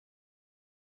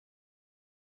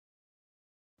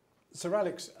Sir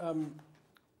Alex,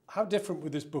 how different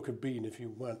would this book have been if you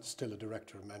weren't still a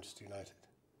director of Manchester United?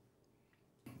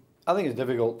 I think it's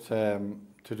difficult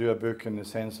to do a book in the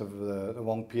sense of the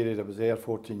long period I was there,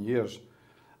 14 years.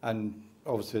 And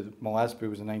obviously my last book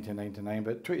was in 1999,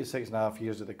 but 26 and a half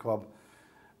years at the club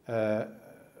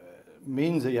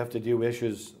means that you have to deal with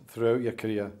issues throughout your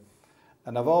career.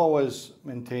 And I've always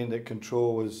maintained that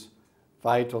control was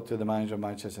vital to the manager of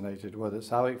Manchester United, whether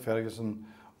it's Alex Ferguson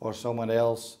or someone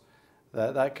else,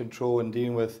 that control in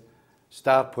dealing with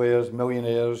star players,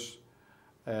 millionaires,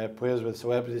 players with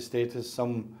celebrity status,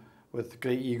 some with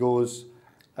great egos,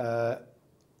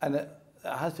 and it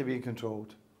has to be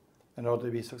controlled in order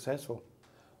to be successful.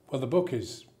 Well, the book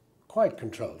is quite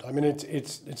controlled. I mean,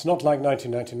 it's not like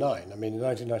 1999. I mean, in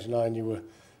 1999 you were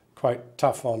quite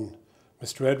tough on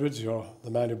Mr. Edwards, you're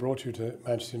the man who brought you to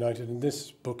Manchester United. In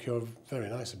this book, you're very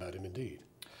nice about him indeed.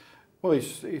 Well,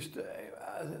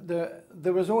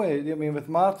 there was only, I mean, with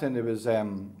Martin, it was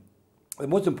the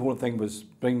most important thing was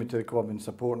bring me to the club and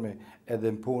support me in the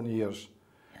important years.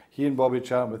 He and Bobby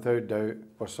Charlton, without doubt,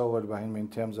 were solid behind me in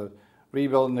terms of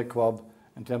rebuilding the club,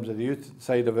 in terms of the youth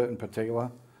side of it in particular.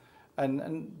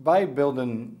 And by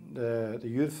building the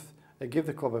youth, it gave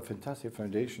the club a fantastic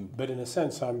foundation. But in a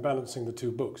sense, I'm balancing the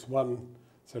two books. One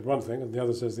said one thing and the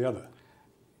other says the other.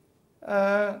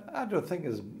 I don't think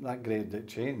it's that great a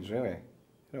change, really.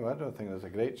 No, I don't think there's a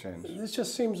great change. This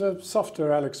just seems a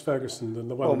softer Alex Ferguson than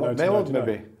the one in mellowed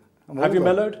 1999. maybe. Have you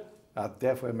mellowed? I've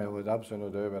definitely mellowed, absolutely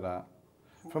no doubt about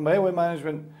that. From railway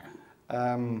management,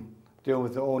 dealing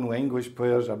with the own English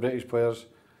players or British players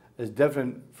is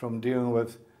different from dealing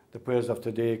with the players of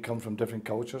today come from different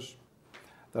cultures.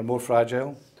 They're more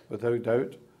fragile, without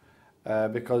doubt,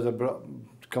 because they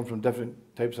come from different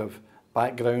types of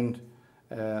background.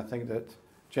 I think that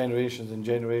generations and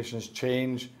generations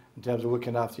change in terms of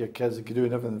looking after your kids,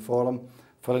 doing everything for them,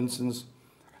 for instance.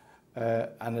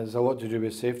 And there's a lot to do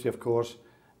with safety, of course,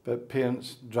 but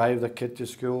parents drive their kid to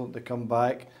school, they come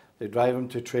back, they drive them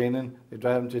to training, they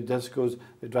drive them to discos,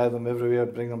 they drive them everywhere,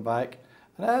 bring them back.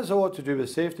 And that has a lot to do with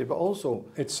safety, but also...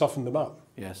 It's softened them up.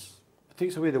 Yes. It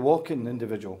takes away the walking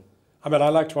individual. I mean, I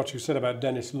liked what you said about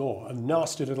Dennis Law, a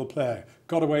nasty little player,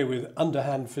 got away with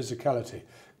underhand physicality,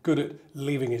 good at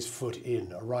leaving his foot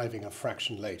in, arriving a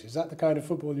fraction late. Is that the kind of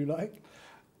football you like?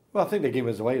 Well, I think the game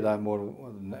is like that more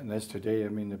than it is today. I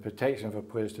mean, the protection for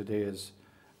players today is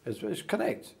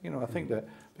correct. You know, I think that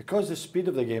because the speed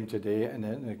of the game today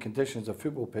and the conditions of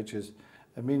football pitches,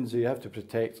 it means that you have to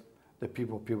protect the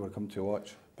people come to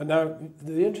watch. But now,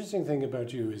 the interesting thing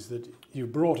about you is that you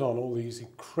brought on all these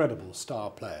incredible star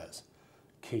players,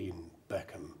 Keane,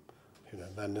 Beckham,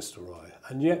 Van Nistelrooy,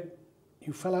 and yet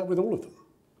you fell out with all of them.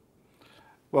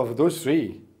 Well, for those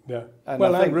three. Yeah. And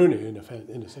well, and Rooney in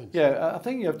a sense. Yeah, I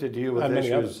think you have to deal with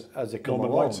issues as they come along.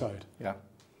 Norman Whiteside. Yeah.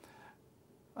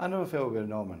 I never felt with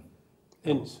Norman.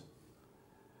 Ince.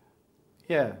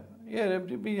 Yeah,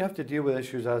 but you have to deal with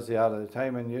issues as they are at the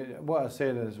time. And what I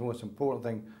said is the most important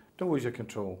thing: don't lose your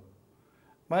control.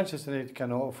 Manchester United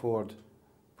cannot afford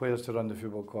players to run the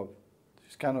football club.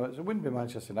 Just cannot. It wouldn't be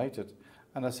Manchester United.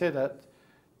 And I say that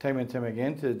time and time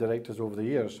again to the directors over the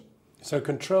years. So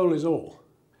control is all.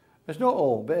 It's not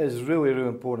all, but it is really, really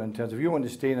important in terms of if you want to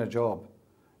stay in a job,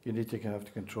 you need to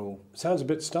have control. Sounds a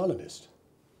bit Stalinist.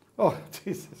 Oh,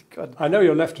 Jesus God. I know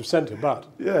you're left of centre, but...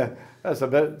 Yeah, that's a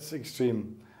bit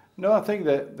extreme. No, I think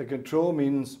that the control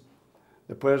means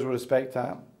the players will respect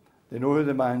that. They know who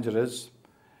the manager is.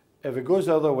 If it goes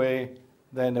the other way,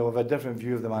 then they'll have a different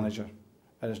view of the manager.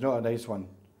 And it's not a nice one.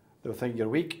 They'll think you're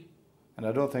weak. And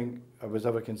I don't think I was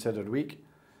ever considered weak.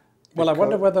 Well, I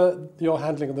wonder whether your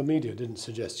handling of the media didn't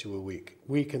suggest you were weak.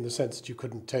 Weak in the sense that you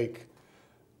couldn't take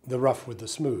the rough with the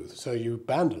smooth. So you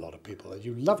banned a lot of people.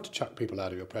 You love to chuck people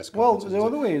out of your press conferences. Well, the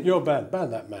other way... You're banned. Ban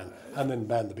that man. And then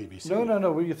ban the BBC.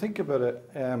 No. When you think about it,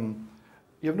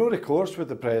 you have no recourse with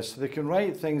the press. They can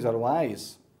write things are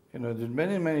lies. There's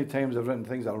many times I've written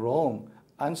things that are wrong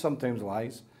and sometimes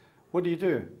lies. What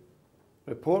do?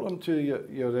 Report them to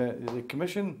the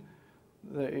commission?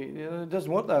 It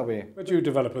doesn't work that way. But you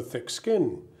develop a thick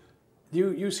skin.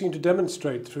 You seem to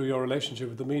demonstrate through your relationship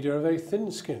with the media a very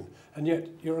thin skin, and yet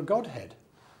you're a godhead.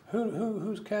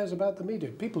 Who cares about the media?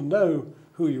 People know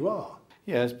who you are.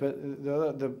 Yes, but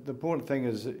the important thing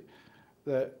is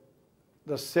that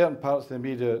there's certain parts of the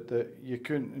media that you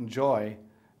couldn't enjoy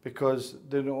because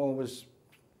they don't always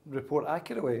report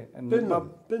accurately. And bin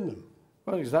them.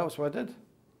 Well, because that was what I did.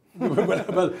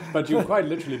 but you quite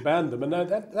literally banned them, and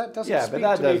that doesn't speak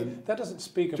to me. That doesn't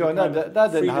speak John, of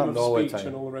that didn't happen all the speech time.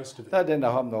 And all the rest of it. That didn't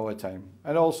happen all the time.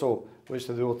 And also, which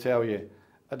they will tell you,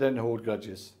 I didn't hold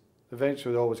grudges.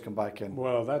 eventually they always come back in.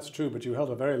 Well, that's true, but you held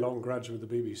a very long grudge with the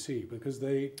BBC because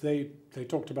they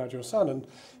talked about your son, and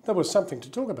there was something to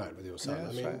talk about with your son. Yeah,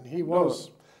 I mean, right.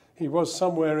 he was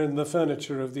somewhere in the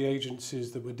furniture of the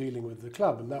agencies that were dealing with the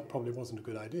club, and that probably wasn't a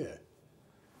good idea.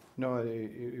 No,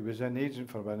 he was an agent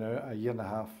for about a year and a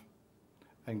half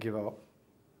and gave up.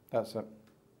 That's it.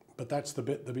 But that's the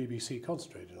bit the BBC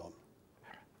concentrated on.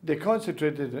 They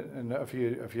concentrated, and if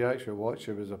you actually watch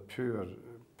it, was a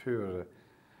poor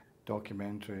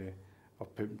documentary of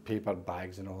paper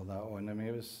bags and all that on. I mean,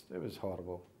 it was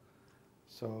horrible.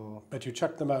 So. But you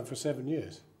chucked them out for 7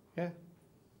 years. Yeah.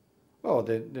 Well,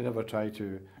 they never try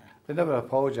to. They never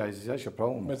apologise. That's your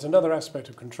problem. It's another aspect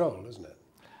of control, isn't it?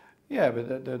 Yeah,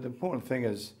 but the important thing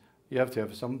is you have to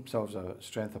have some sort of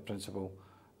strength of principle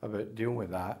about dealing with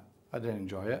that. I didn't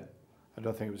enjoy it. I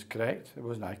don't think it was correct. It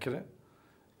wasn't accurate.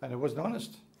 And it wasn't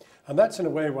honest. And that's in a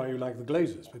way why you like the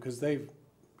Glazers, because they've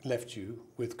left you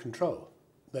with control.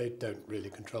 They don't really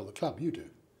control the club, you do.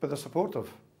 But they're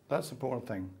supportive. That's the important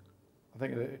thing. I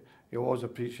think that you always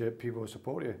appreciate people who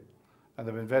support you. And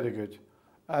they've been very good.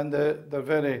 And they're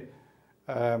very,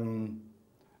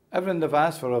 everything they've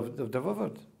asked for, they've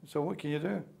delivered. So what can you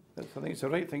do? I think it's the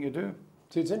right thing to do.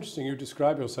 See, it's interesting, you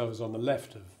describe yourself as on the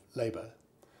left of Labour,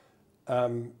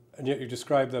 and yet you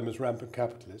describe them as rampant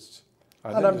capitalists.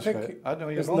 I And I'm didn't thinking, I know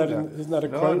you're isn't wrong that, there. isn't that a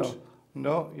No, quote?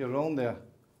 no, you're wrong there.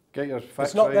 Get your facts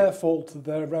It's not right. their fault that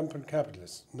they're rampant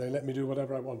capitalists, and they let me do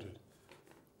whatever I wanted.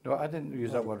 No, I didn't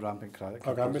use that word rampant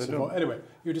capitalism. Okay, I'm missing one. Anyway,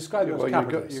 you describe them Well, as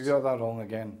capitalists. you got that wrong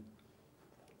again.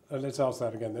 Let's ask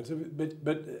that again. That's a bit,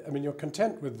 but I mean, you're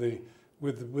content with the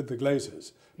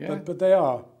Glazers, Yeah. but they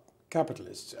are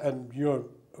capitalists, and you're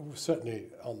certainly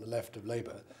on the left of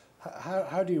Labour.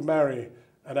 How do you marry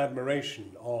an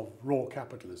admiration of raw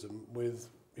capitalism with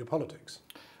your politics?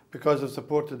 Because they've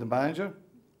supported the manager,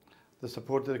 they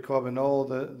supported the club, and all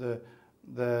the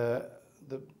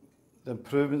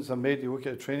improvements are made. You look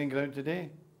at the training ground today,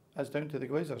 that's down to the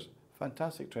Glazers.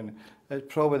 Fantastic training.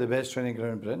 It's probably the best training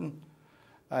ground in Britain.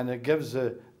 And it gives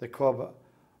the club,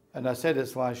 and I said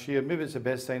this last year, maybe it's the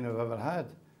best thing we've ever had,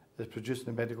 is producing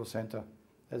a medical centre.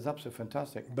 It's absolutely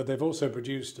fantastic. But they've also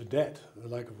produced a debt, the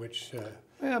like of which Yeah,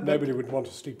 but- nobody would want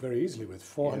to sleep very easily with.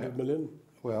 400 million?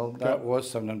 Well, that was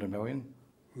 700 million.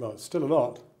 Well, it's still a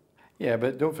lot. Yeah,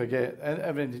 but don't forget,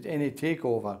 any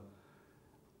takeover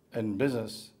in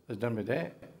business is done with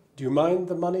debt. Do you mind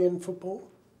the money in football?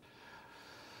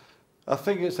 I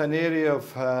think it's an area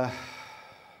of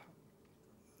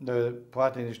the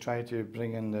Platin is trying to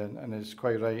bring in, and it's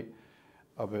quite right,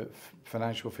 about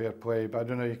financial fair play, but I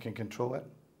don't know you can control it.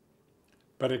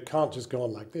 But it can't just go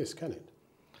on like this, can it?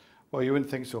 Well, you wouldn't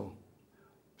think so,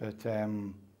 but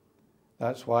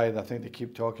that's why I think they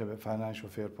keep talking about financial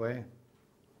fair play.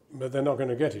 But they're not going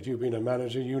to get it. You've been a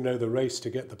manager. You know the race to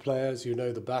get the players. You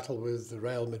know the battle with the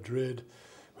Real Madrid,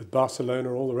 with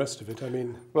Barcelona, all the rest of it. I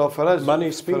mean, well, for us,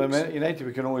 money speaks. For United,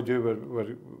 we can only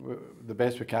do the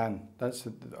best we can. That's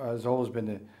has always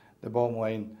been the bottom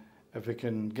line. If we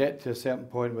can get to a certain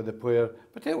point with the player,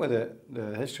 particularly with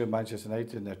the history of Manchester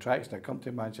United and the attraction that come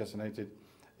to Manchester United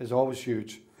is always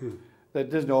huge.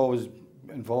 That doesn't always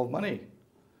involve money.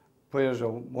 Players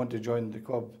will want to join the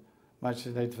club,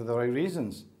 Manchester United, for the right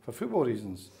reasons, for football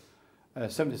reasons.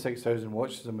 76,000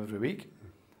 watches them every week.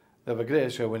 They have a great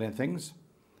history of winning things.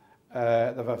 They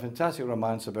have a fantastic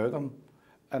romance about them,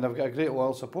 and they've got a great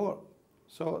loyal support.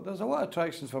 So there's a lot of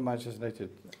attractions for Manchester United.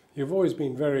 You've always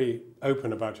been very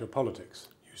open about your politics.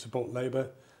 You support Labour.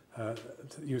 I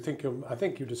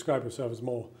think you describe yourself as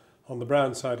more on the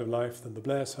Brown side of life than the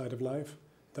Blair side of life.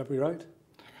 Would that be right?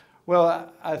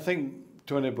 Well, I think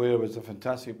Tony Blair was a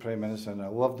fantastic Prime Minister, and I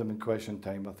loved him in Question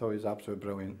Time. I thought he was absolutely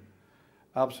brilliant,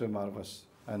 absolutely marvellous.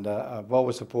 And I've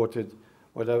always supported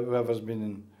whoever's been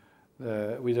in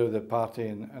the leader of the party,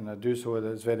 and I do so at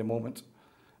this very moment.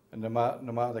 And no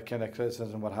matter the kind of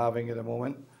criticism we're having at the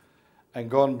moment. And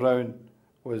Gordon Brown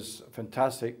was a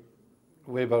fantastic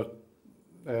Labour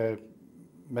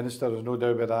minister, there's no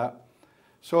doubt about that.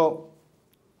 So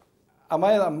I'm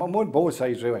on both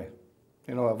sides, really.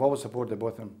 You know, I've always supported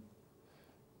both of them.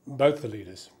 Both the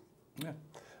leaders. Yeah.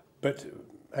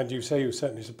 And you say you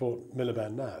certainly support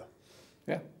Miliband now.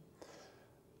 Yeah.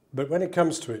 But when it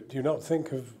comes to it, do you not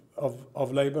think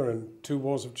of Labour and two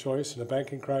wars of choice and a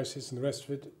banking crisis and the rest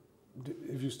of it?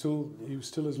 Are you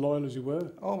still as loyal as you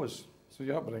were? Always. So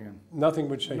your upbringing. Nothing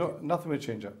would change it. Nothing would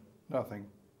change it. Nothing.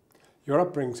 Your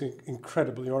upbringing is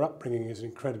incredible. Your upbringing is an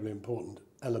incredibly important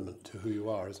element to who you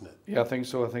are, isn't it? Yeah, I think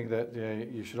so. I think that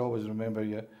you should always remember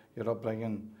your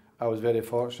upbringing. I was very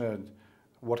fortunate.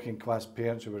 Working class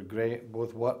parents who were great,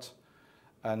 both worked,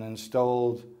 and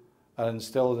instilled are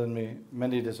instilled in me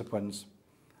many disciplines.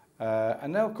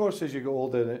 And now, of course, as you get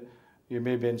older, you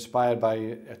may be inspired by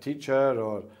a teacher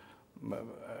or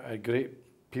a great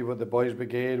people at the Boys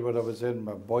Brigade where I was in,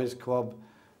 my boys club.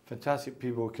 Fantastic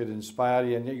people could inspire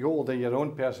you, and you get older, your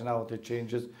own personality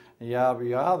changes, and you are where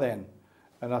you are then.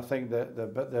 And I think that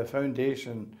the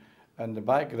foundation and the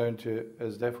background to it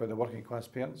is definitely the working class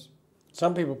parents.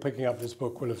 Some people picking up this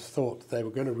book will have thought they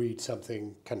were going to read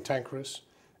something cantankerous,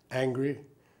 angry,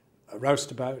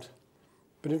 roustabout,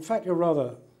 but in fact you're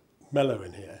rather mellow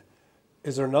in here.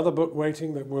 Is there another book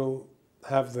waiting that will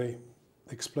have the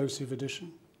explosive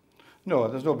edition? No,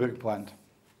 there's no book planned.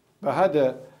 I had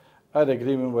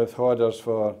agreement with Hodders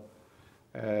for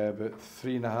about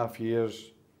 3.5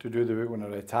 years to do the book when I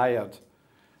retired,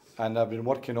 and I've been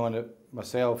working on it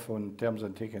myself in terms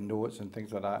of taking notes and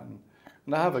things like that,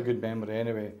 and I have a good memory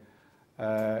anyway.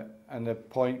 And the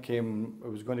point came,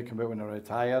 it was going to come out when I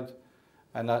retired,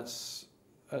 and that's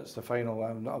the final. I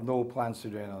have no plans to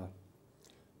do another.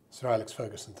 Sir Alex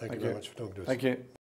Ferguson, thank you very much for talking to us. Thank you.